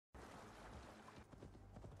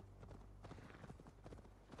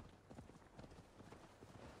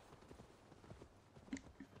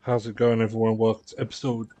How's it going, everyone? Welcome to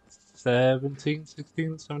episode 17,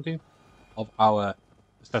 16, 17 of our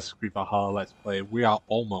Assassin's Creed Valhalla Let's Play. We are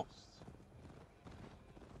almost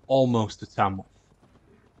to Tamworth.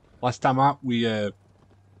 Last time out, we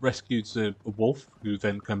rescued a wolf who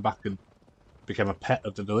then came back and became a pet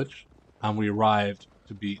of the village. And we arrived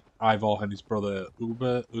to beat Ivor and his brother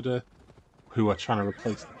Uda, who are trying to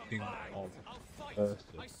replace the king of Persia.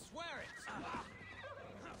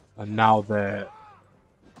 And now they're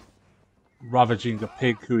ravaging a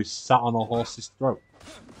pig who is sat on a horse's throat.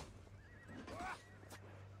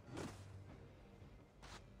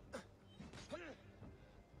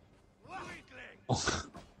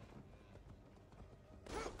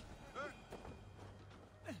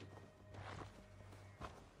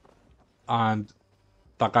 And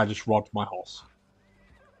that guy just robbed my horse.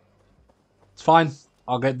 It's fine.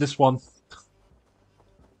 I'll get this one.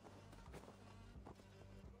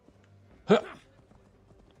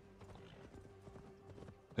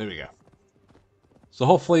 There we go. So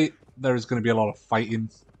hopefully there is going to be a lot of fighting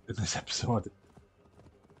in this episode.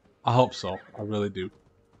 I hope so. I really do.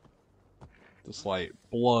 Just like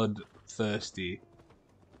bloodthirsty,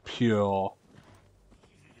 pure.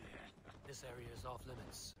 This area is off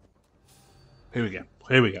limits. Here we go.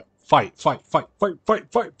 Here we go. Fight, fight, fight, fight,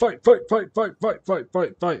 fight, fight, fight, fight, fight, fight, fight, fight,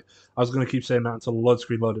 fight, fight. I was going to keep saying that until the load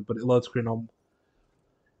screen loaded, but it load screen on.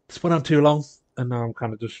 It's went on too long, and now I'm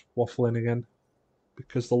kind of just waffling again.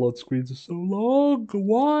 Because the load screens are so long.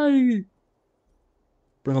 Why?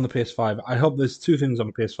 Bring on the PS5. I hope there's two things on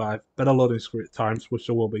the PS5. Better loading screen times, which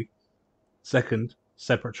there will be. Second,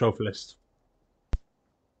 separate trophy list.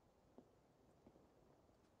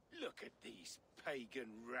 Look at these pagan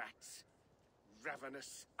rats.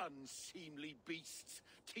 Ravenous, unseemly beasts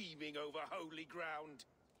teeming over holy ground.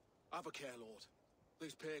 Have a care, Lord.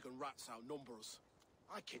 These pagan rats outnumber us.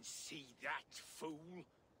 I can see that, fool.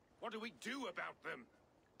 What do we do about them?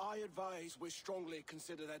 I advise we strongly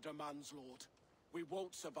consider their demands, Lord. We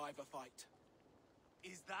won't survive a fight.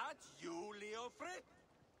 Is that you, Leofrid?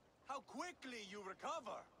 How quickly you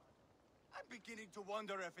recover! I'm beginning to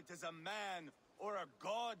wonder if it is a man or a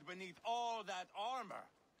god beneath all that armor.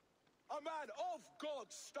 A man of God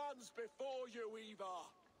stands before you, Ivar.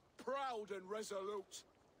 Proud and resolute.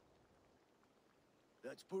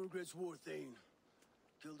 That's Burgred's war thane.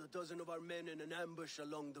 Killed a dozen of our men in an ambush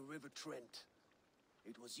along the River Trent.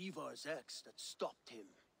 It was Ivar's axe that stopped him.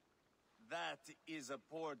 That is a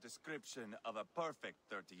poor description of a perfect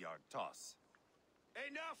 30-yard toss.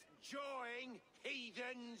 Enough jawing,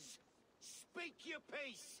 heathens! Speak your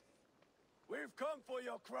piece! We've come for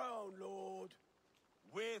your crown, Lord.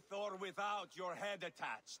 With or without your head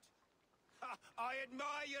attached. Ha, I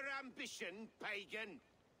admire your ambition, pagan.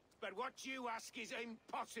 But what you ask is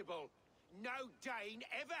impossible. No Dane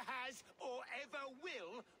ever has or ever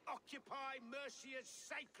will occupy Mercia's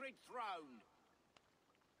sacred throne.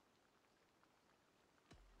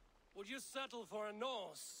 Would you settle for a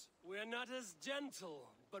Norse? We're not as gentle,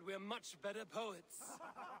 but we're much better poets.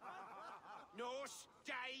 Norse,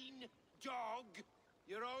 Dane, dog,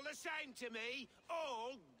 you're all the same to me,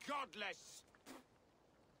 all godless.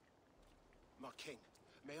 My king,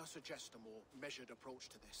 may I suggest a more measured approach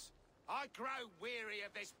to this? I grow weary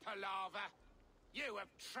of this palaver. You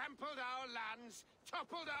have trampled our lands,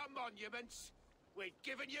 toppled our monuments. We've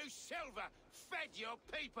given you silver, fed your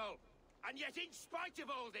people. And yet in spite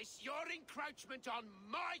of all this, your encroachment on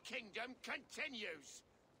my kingdom continues.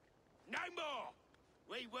 No more!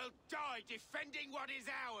 We will die defending what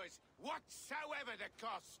is ours, whatsoever the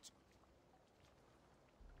cost.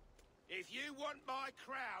 If you want my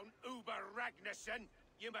crown, Uber Ragnarsson,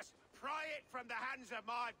 you must pry it from the hands of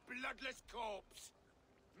my bloodless corpse.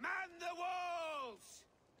 Man the walls!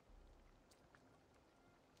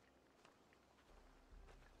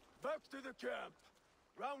 Back to the camp.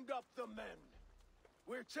 Round up the men.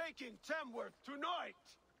 We're taking Tamworth tonight.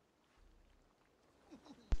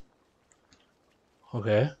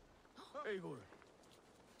 Okay. Eivor,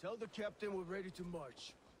 tell the captain we're ready to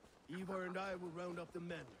march. Ivar and I will round up the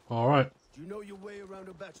men. Alright. Do you know your way around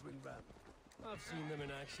a battering ram? I've seen them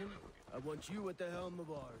in action. I want you at the helm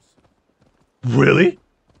of ours. Really?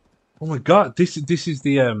 Oh my god, this is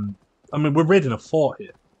the I mean, we're raiding a fort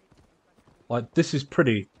here. Like, this is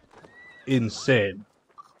pretty insane.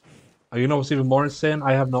 You know what's even more insane?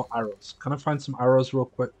 I have no arrows. Can I find some arrows real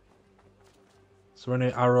quick? Is there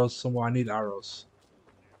any arrows somewhere? I need arrows.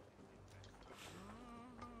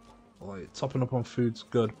 Like, topping up on food's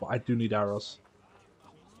good, but I do need arrows.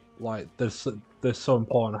 Like, they're so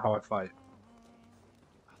important how I fight.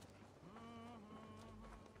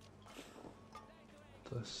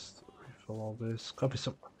 Just refill all this. Gotta be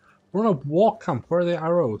some. We're on a war camp. Where are the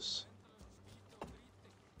arrows?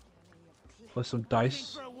 Play some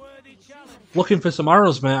dice. For a worthy challenge. Looking for some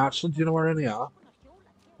arrows, mate, actually. Do you know where any are?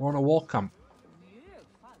 We're on a war camp.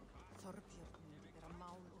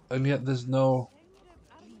 And yet there's no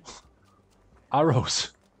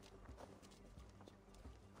arrows.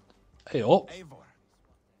 Hey, up. Eivor.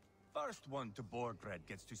 First one to Borgred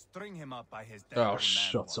gets to string him up by his Oh,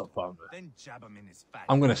 shut up, Amber. Then jab him in his fat.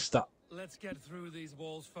 I'm gonna stop. Let's get through these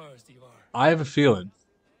walls first, Ivar. I have a feeling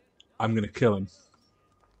I'm gonna kill him.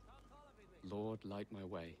 Lord, light my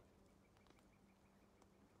way.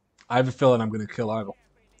 I have a feeling I'm gonna kill Ivor.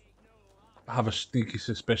 I have a sneaky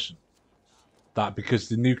suspicion that because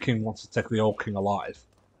the new king wants to take the old king alive,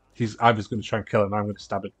 Ivor's gonna try and kill him and I'm gonna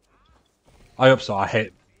stab him. I hope so. I hate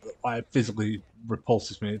him. It physically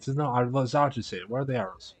repulses me. It's not. There's archers here. Where are the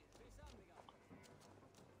arrows?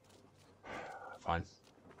 Fine.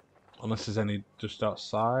 Unless there's any just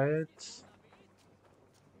outside.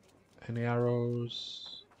 Any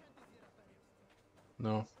arrows?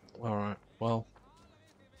 No. Alright. Well.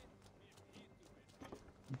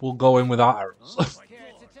 We'll go in without arrows.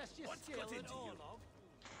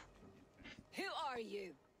 Who are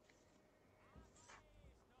you?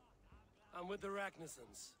 I'm with the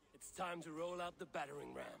Ragnarsons. It's time to roll out the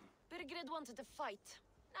battering ram. Birgrid wanted to fight.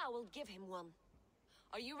 Now we'll give him one.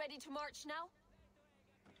 Are you ready to march now?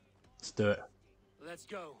 Let's do it. Let's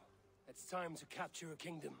go. It's time to capture a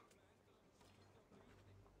kingdom.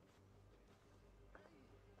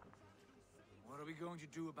 What are we going to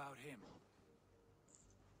do about him?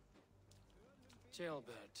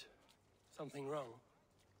 Jailbird. Something wrong?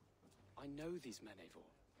 I know these men, Eivor.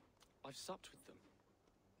 I've supped with them.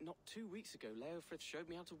 Not 2 weeks ago, Leofrith showed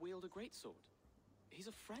me how to wield a greatsword. He's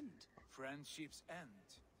a friend. Friendships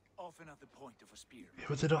end, often at the point of a spear. Yeah,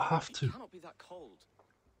 but they don't have He to. cannot be that cold.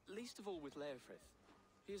 Least of all with Leofrith.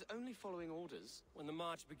 He is only following orders. When the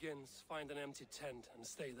march begins, find an empty tent and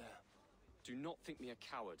stay there. Do not think me a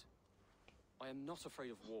coward. I am not afraid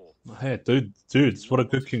of war. Hey, dude, it's what a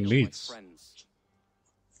good king needs. Friends.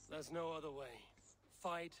 There's no other way.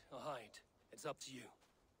 Fight or hide. It's up to you.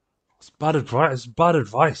 It's bad advice. It's bad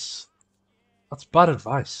advice. That's bad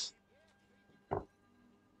advice.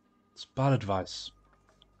 It's bad advice.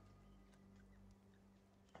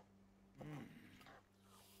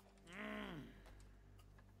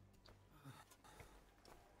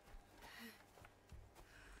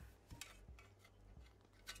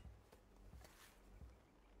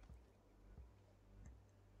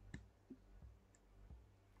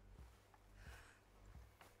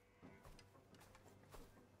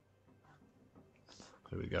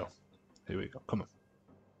 Here we go. Here we go. Come on.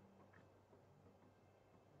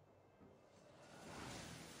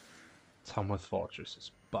 Tamworth Fortress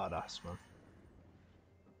is badass, man.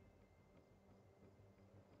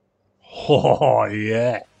 Oh,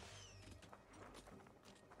 yeah.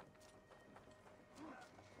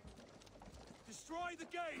 Destroy the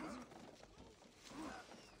gate!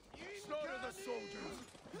 Slaughter the soldiers!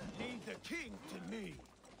 Lead the king to me!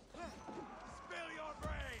 Spill your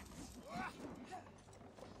brains!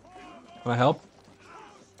 Can I help?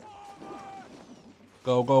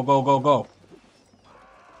 Go, go, go, go, go.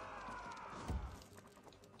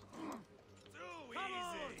 Too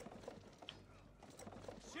easy!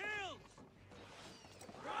 Shield!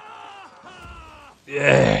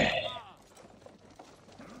 Yeah.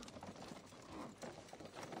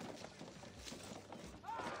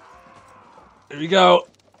 Here we go.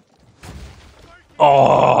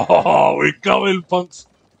 Oh, we're coming, punks.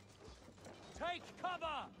 Take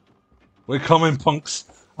cover! We're coming, punks.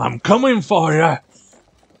 I'm coming for you.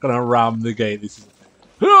 Gonna ram the gate. This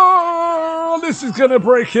is gonna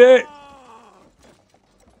break it.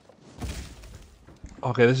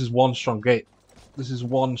 Okay, this is one strong gate. This is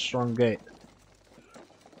one strong gate.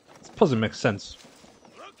 This puzzle makes sense.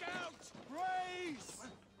 Look out! Raise!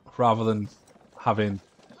 Rather than having...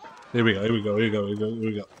 Here we go, here we go, here we go, here we go, here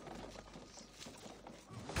we go.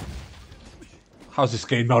 How's this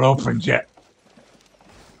gate not opened yet?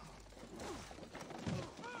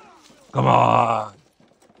 Come on!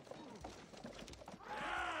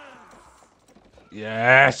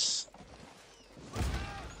 Yes!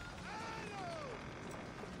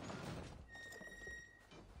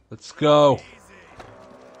 Let's go!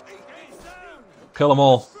 Kill them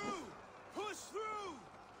all. Push through!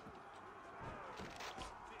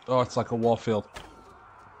 Oh, it's like a warfield.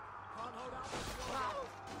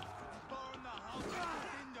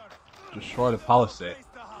 Destroy the palisade.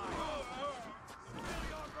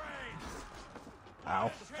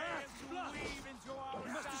 Ow.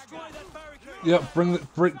 Yep, bring it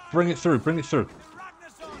through, bring it through.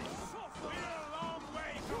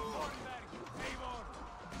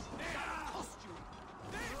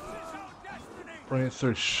 Bring it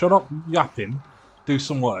through. Shut up yapping. Do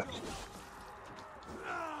some work.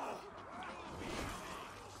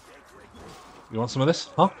 You want some of this?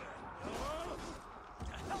 Huh?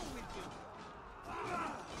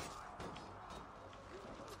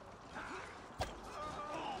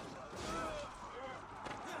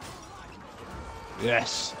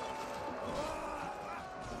 Yes.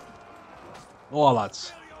 Oh,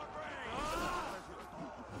 lads.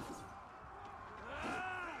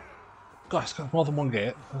 God, it's got more than one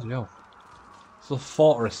gate. Bloody hell. It's a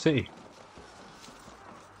fortress city.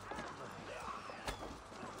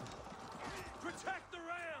 Protect the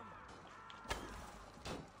ram!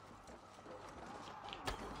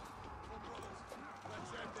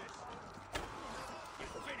 Let's end this.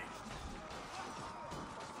 You're finished.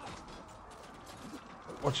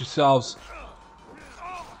 Watch yourselves.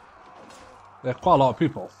 There are quite a lot of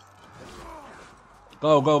people.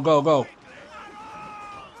 Go, go, go, go.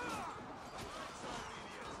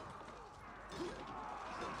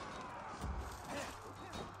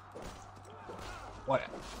 What?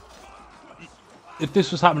 If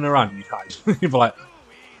this was happening around you guys, you'd be like,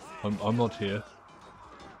 I'm not here.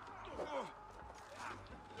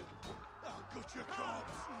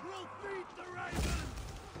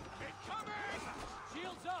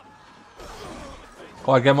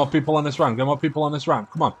 Go on, get more people on this ramp. Get more people on this ramp.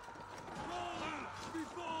 Come on.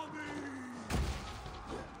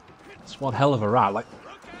 It's one hell of a ramp. Like,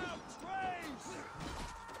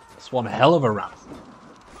 it's one hell of a ramp.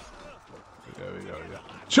 Here we go, here we go.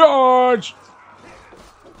 Charge!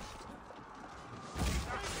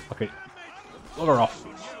 Okay. Look her off.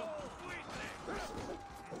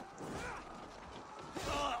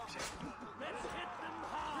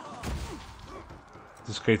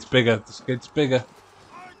 This gate's bigger. This gate's bigger.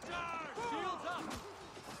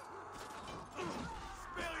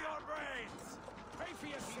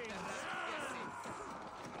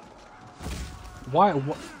 Why?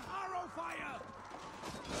 What?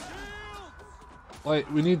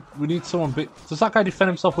 Like, we need someone big. Does that guy defend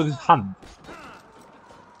himself with his hand?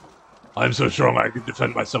 I'm so strong I can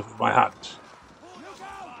defend myself with my hand.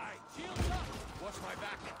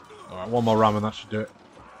 Alright, one more ram and that should do it.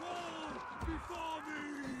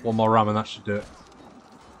 One more ram and that should do it.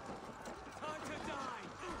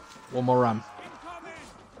 One more ram.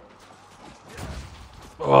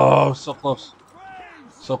 Oh, so close.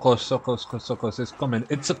 So close, so close, so close. It's coming.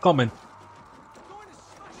 It's a coming.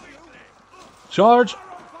 Charge!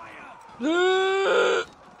 We're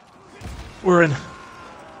in.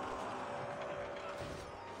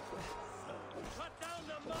 Cut down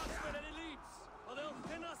the marksmen and elites, or they'll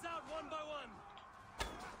thin us out one by one.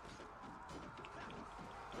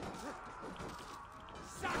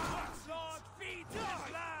 Sacrifice, Lord, feed this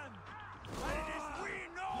land! And it is we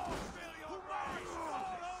North who march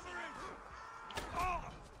all over it!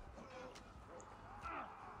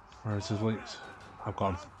 Where is his leaks? I've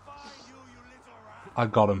got him. I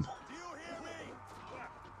got him.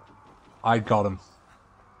 I got him.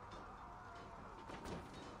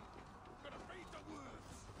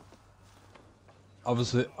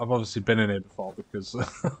 Obviously, I've obviously been in here before because.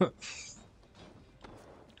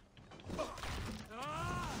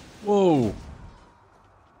 Whoa!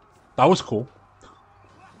 That was cool.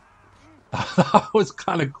 That was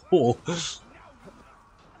kind of cool.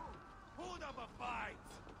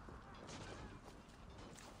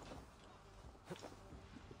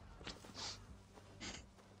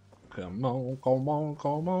 Come on, come on,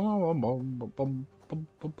 come on.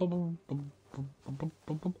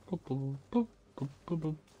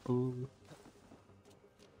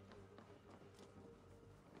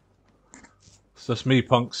 It's just me,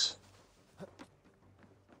 punks.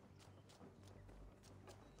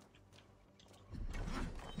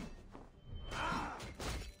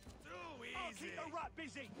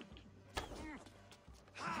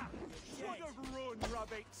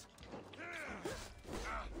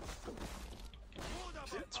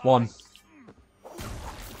 It's one.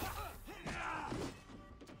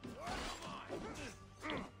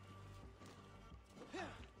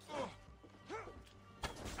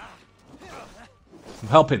 I'm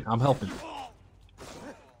helping. I'm helping.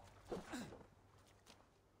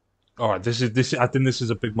 All right, this is. I think this is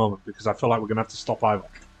a big moment because I feel like we're gonna have to stop Ivar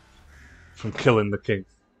from killing the king.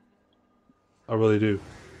 I really do.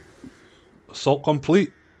 Assault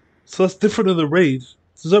complete. So that's different than the raid.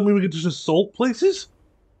 Does that mean we can just assault places?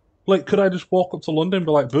 Like, could I just walk up to London and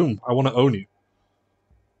be like, boom, I want to own you?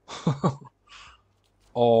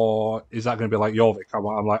 Or is that going to be like Jorvik? I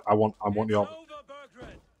want Jorvik. Over,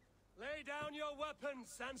 Bergred. Lay down your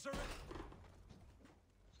weapons, Sansa.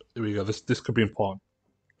 Here we go. This could be important.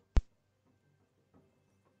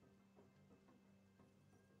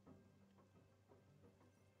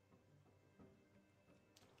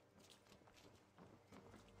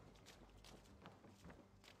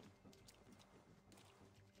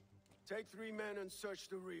 Take 3 men and search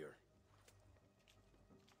the rear.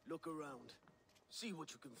 Look around. See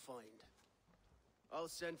what you can find. I'll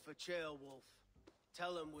send for Chaelwolf.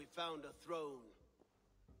 Tell him we found a throne.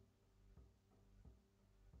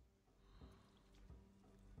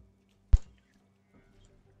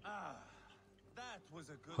 That was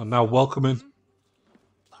a good And now start, welcoming.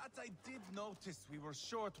 But I did notice we were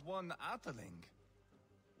short one Atling.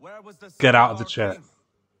 Where was the Get son out of the our chair. king?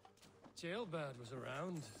 Jailbird was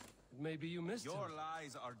around. Maybe you missed Your him.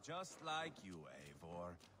 lies are just like you,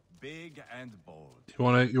 Eivor. Big and bold.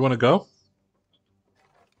 You wanna go?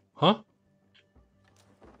 Huh?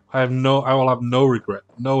 I will have no regret,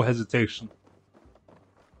 no hesitation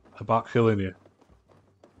about killing you.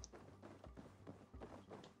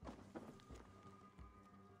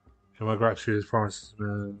 And my gratitude is promised.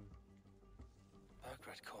 Margaret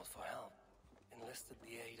called for help, enlisted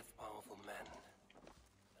the aid of powerful men.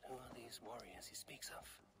 But who are these warriors he speaks of?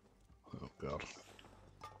 Oh god.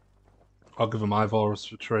 I'll give him Ivor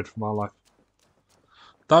as a trade for my life.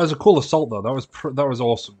 That was a cool assault though. That was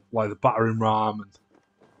awesome. Like the battering ram, and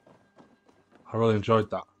I really enjoyed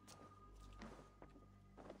that.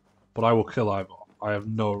 But I will kill Ivor. I have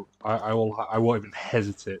no. I won't even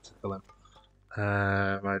hesitate to kill him.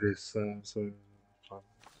 I do so. Seems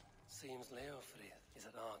Leofrith is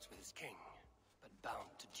at odds with his king, but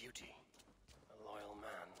bound to duty. A loyal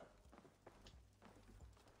man.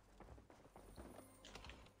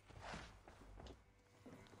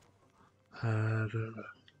 A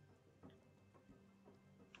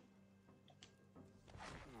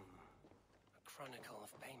chronicle of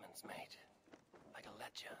payments made, like a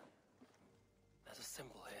ledger. There's a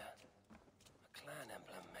symbol here. A clan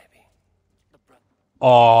emblem, maybe.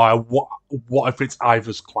 Oh, what if it's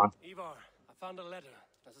Ivor's clan? Ivar, I found a letter.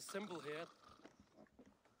 There's a symbol here.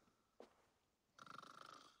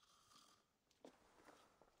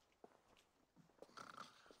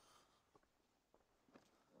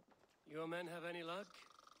 Your men have any luck?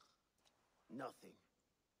 Nothing.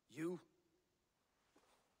 You?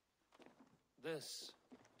 This.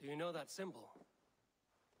 Do you know that symbol?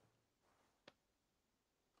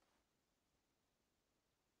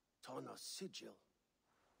 Tana's sigil.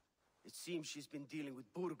 It seems she's been dealing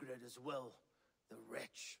with Burgred as well. The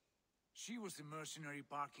wretch. She was the mercenary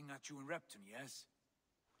barking at you in Repton, yes?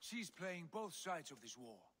 She's playing both sides of this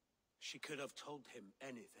war. She could have told him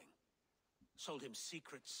anything. Sold him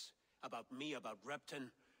secrets about me, about Repton,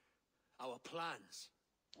 our plans.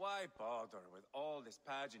 Why bother with all this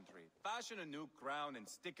pageantry? Fashion a new crown and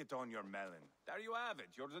stick it on your melon. There you have it.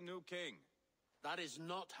 You're the new king. That is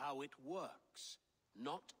not how it works.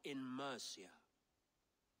 Not in Mercia.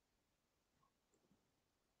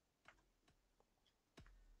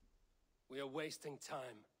 We are wasting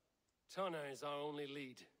time. Tana is our only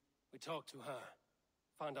lead. We talk to her.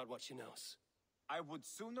 Find out what she knows. I would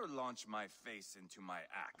sooner launch my face into my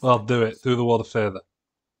axe. Well, do it. Do the world a favour.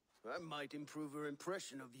 That might improve her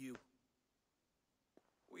impression of you.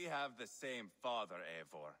 We have the same father,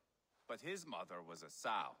 Eivor, but his mother was a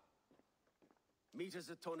sow. Meet us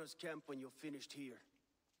at Tana's camp when you're finished here.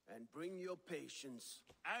 And bring your patience.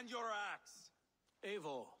 And your axe!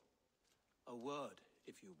 Eivor, a word,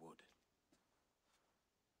 if you would.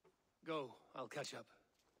 Go, I'll catch up.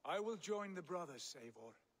 I will join the brothers,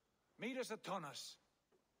 Eivor. Meet us at Tonnas.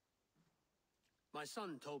 My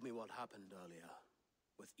son told me what happened earlier,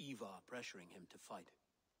 with Ivar pressuring him to fight.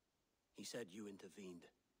 He said you intervened.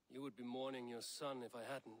 You would be mourning your son if I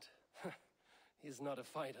hadn't. He's not a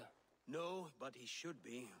fighter. No, but he should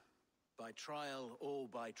be. By trial or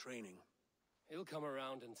by training. He'll come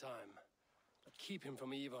around in time. But keep him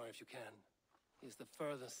from Ivar if you can. He's the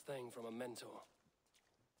furthest thing from a mentor.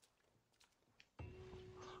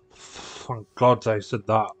 Thank God I said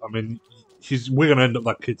that. I mean, we're gonna end up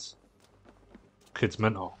that kid's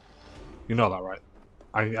mentor. You know that, right?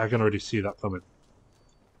 I can already see that coming.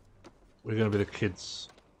 We're gonna be the kid's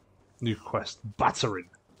new quest, battering.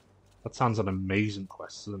 That sounds an amazing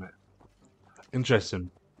quest, doesn't it?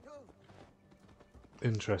 Interesting.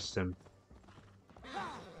 Interesting.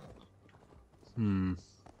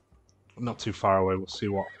 Not too far away. We'll see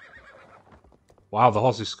what. Wow, the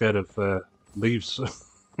horse is scared of leaves.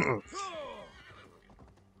 Oh,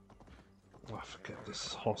 I forget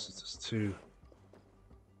this horse is just too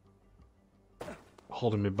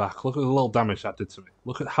holding me back. Look at the little damage that did to me.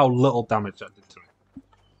 Look at how little damage that did to me.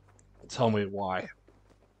 Tell me why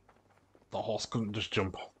the horse couldn't just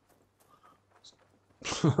jump.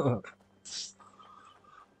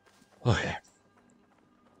 Okay.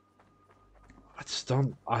 I just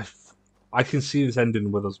don't. I can see this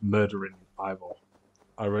ending with us murdering Ivor.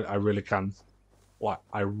 I really can. Like,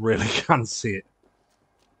 I really can see it.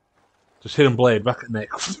 Just hidden blade back at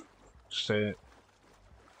Nick. Just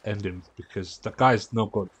end him because that guy's no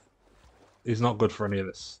good. He's not good for any of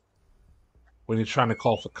this. When you're trying to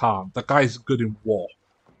call for calm, that guy's good in war.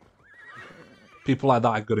 People like that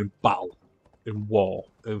are good in battle, in war,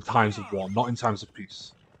 in times of war, not in times of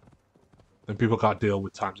peace. And people can't deal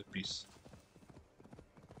with times of peace.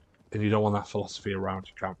 And you don't want that philosophy around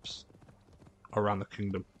your camps, around the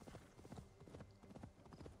kingdom.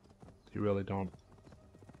 You really don't.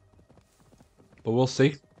 But we'll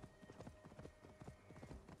see.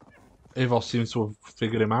 Eivor seems to have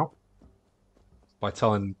figured him out by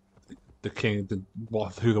telling the king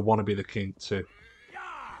who they want to be the king to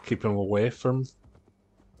keep him away from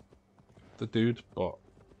the dude. But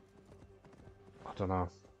I don't know.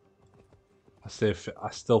 I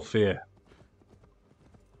still fear.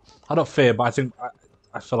 I don't fear, but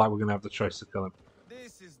I feel like we're gonna have the choice to kill him.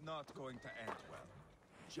 This is not going to end well.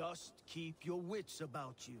 Just keep your wits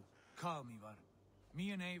about you. Calm, Ivar.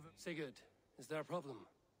 Me and Ava, Sigurd, is there a problem?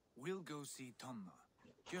 we'll go see Tomna.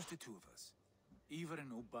 Just the two of us. Ivar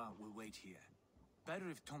and Ubba will wait here. Better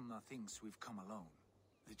if Tomna thinks we've come alone.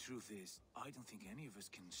 The truth is, I don't think any of us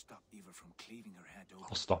can stop Ivar from cleaving her head open.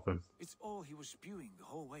 I'll stop him. It's all he was spewing the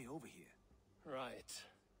whole way over here. Right.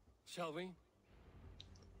 Shall we?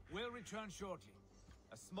 We'll return shortly.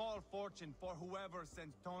 A small fortune for whoever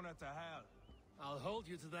sends Tona to hell. I'll hold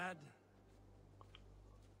you to that.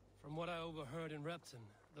 From what I overheard in Repton,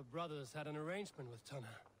 the brothers had an arrangement with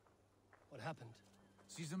Tona. What happened?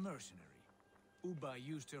 She's a mercenary. Ubba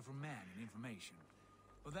used her for man and information.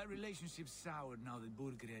 But that relationship soured now that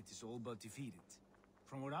Burgred is all but defeated.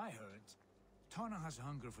 From what I heard, Tona has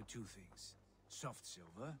hunger for two things. Soft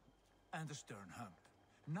silver and a stern hump.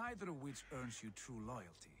 Neither of which earns you true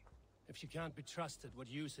loyalty. If she can't be trusted, what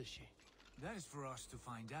use is she? That is for us to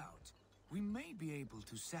find out. We may be able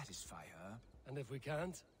to satisfy her. And if we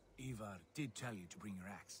can't? Ivar did tell you to bring your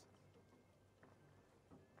axe.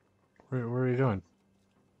 Where are you going?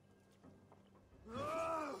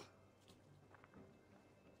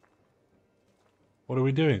 What are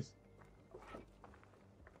we doing?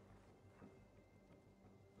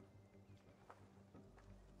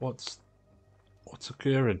 What's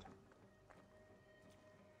occurring?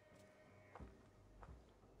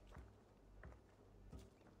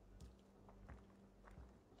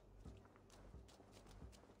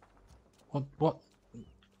 What?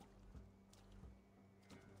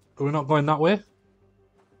 Are we not going that way?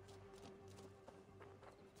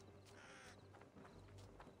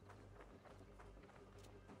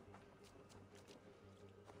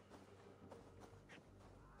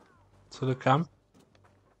 To the camp?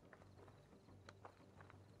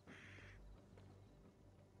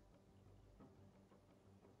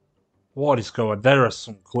 What is going on? There are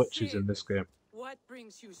some glitches in this game. What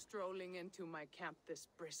brings you strolling into my camp this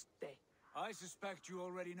brisk day? I suspect you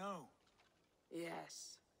already know.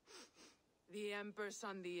 Yes. The Embers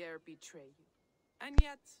on the air betray you. And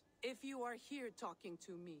yet, if you are here talking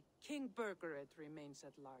to me, King Burgred remains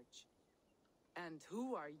at large. And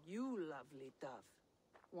who are you, lovely dove?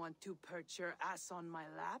 Want to perch your ass on my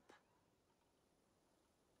lap?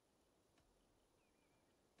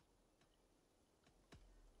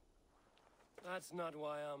 That's not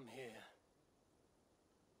why I'm here.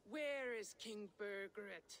 Where is King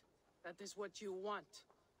Burgred? That is what you want.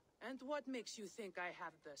 And what makes you think I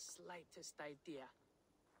have the slightest idea?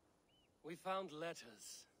 We found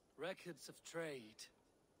letters, records of trade.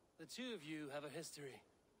 The two of you have a history.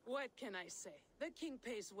 What can I say? The king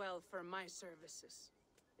pays well for my services.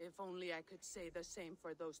 If only I could say the same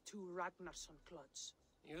for those two Ragnarsson clods.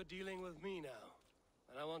 You're dealing with me now,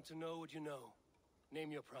 and I want to know what you know.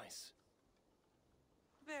 Name your price.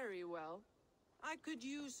 Very well. I could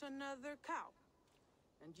use another cow.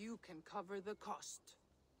 And you can cover the cost.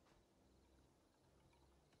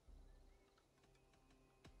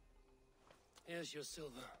 Here's your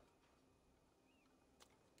silver.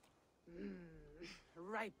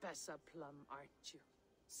 Ripe as a plum, aren't you?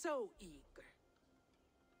 So eager.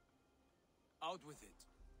 Out with it.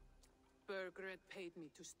 Burgred paid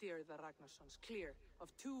me to steer the Ragnarssons clear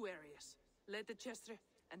of two areas, Ledecestre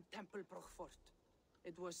and Tempelbroch Fort.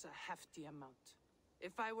 It was a hefty amount.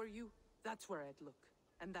 If I were you, that's where I'd look.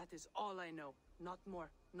 And that is all I know. Not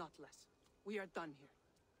more, not less. We are done here.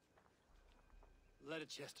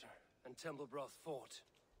 Ledecestre and Tempelbroch Fort.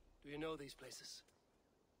 Do you know these places?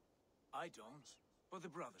 I don't, but the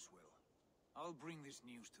brothers will. I'll bring this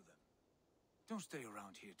news to them. Don't stay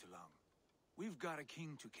around here too long. We've got a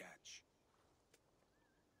king to catch.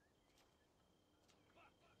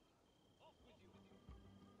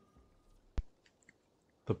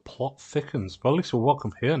 The plot thickens. Well, at least we're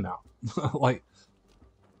welcome here now. Like,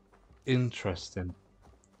 Interesting.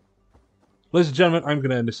 Ladies and gentlemen, I'm going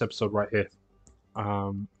to end this episode right here.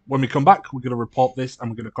 When we come back, we're going to report this and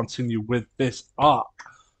we're going to continue with this arc.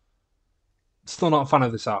 Still not a fan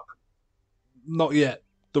of this arc. Not yet.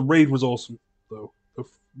 The raid was awesome, though. The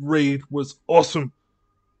raid was awesome.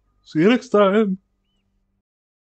 See you next time.